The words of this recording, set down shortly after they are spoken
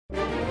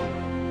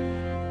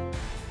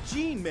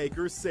Jean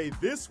makers say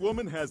this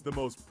woman has the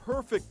most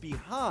perfect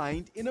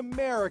behind in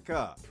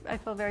America. I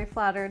feel very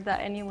flattered that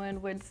anyone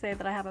would say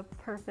that I have a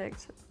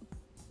perfect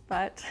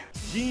butt.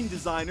 Jean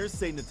designers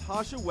say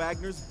Natasha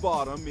Wagner's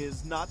bottom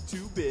is not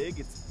too big,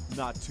 it's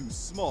not too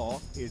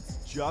small,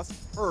 it's just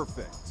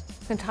perfect.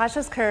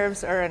 Natasha's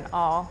curves are in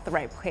all the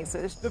right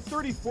places. The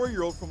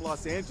 34-year-old from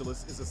Los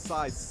Angeles is a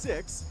size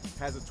 6,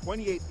 has a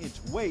 28-inch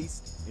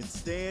waist, and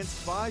stands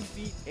 5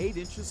 feet 8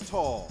 inches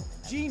tall.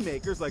 Jean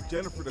makers like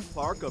Jennifer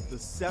DeClark of the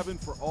 7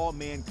 for All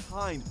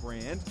Mankind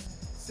brand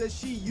says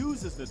she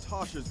uses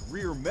Natasha's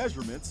rear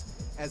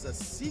measurements as a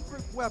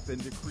secret weapon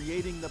to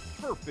creating the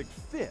perfect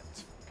fit.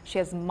 She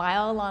has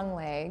mile-long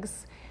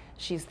legs,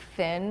 she's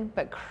thin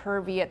but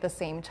curvy at the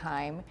same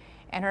time,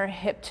 and her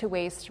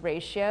hip-to-waist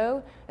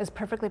ratio is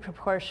perfectly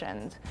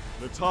proportioned.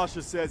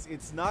 Natasha says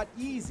it's not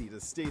easy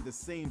to stay the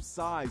same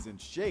size and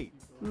shape.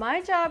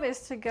 My job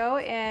is to go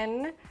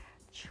in,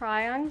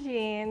 try on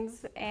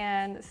jeans,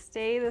 and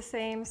stay the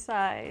same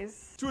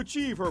size. To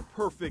achieve her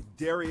perfect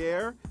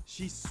derriere,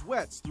 she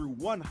sweats through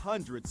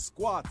 100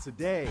 squats a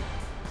day.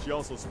 She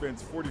also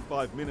spends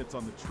 45 minutes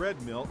on the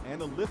treadmill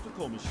and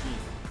elliptical machine.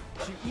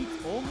 She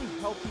eats only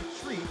healthy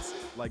treats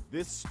like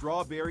this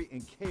strawberry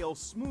and kale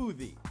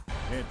smoothie.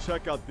 And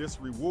check out this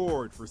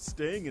reward for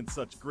staying in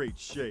such great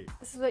shape.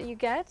 This is what you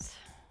get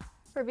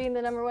for being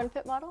the #1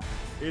 fit model?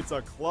 It's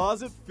a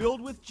closet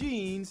filled with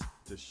jeans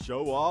to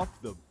show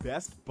off the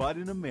best butt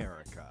in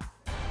America.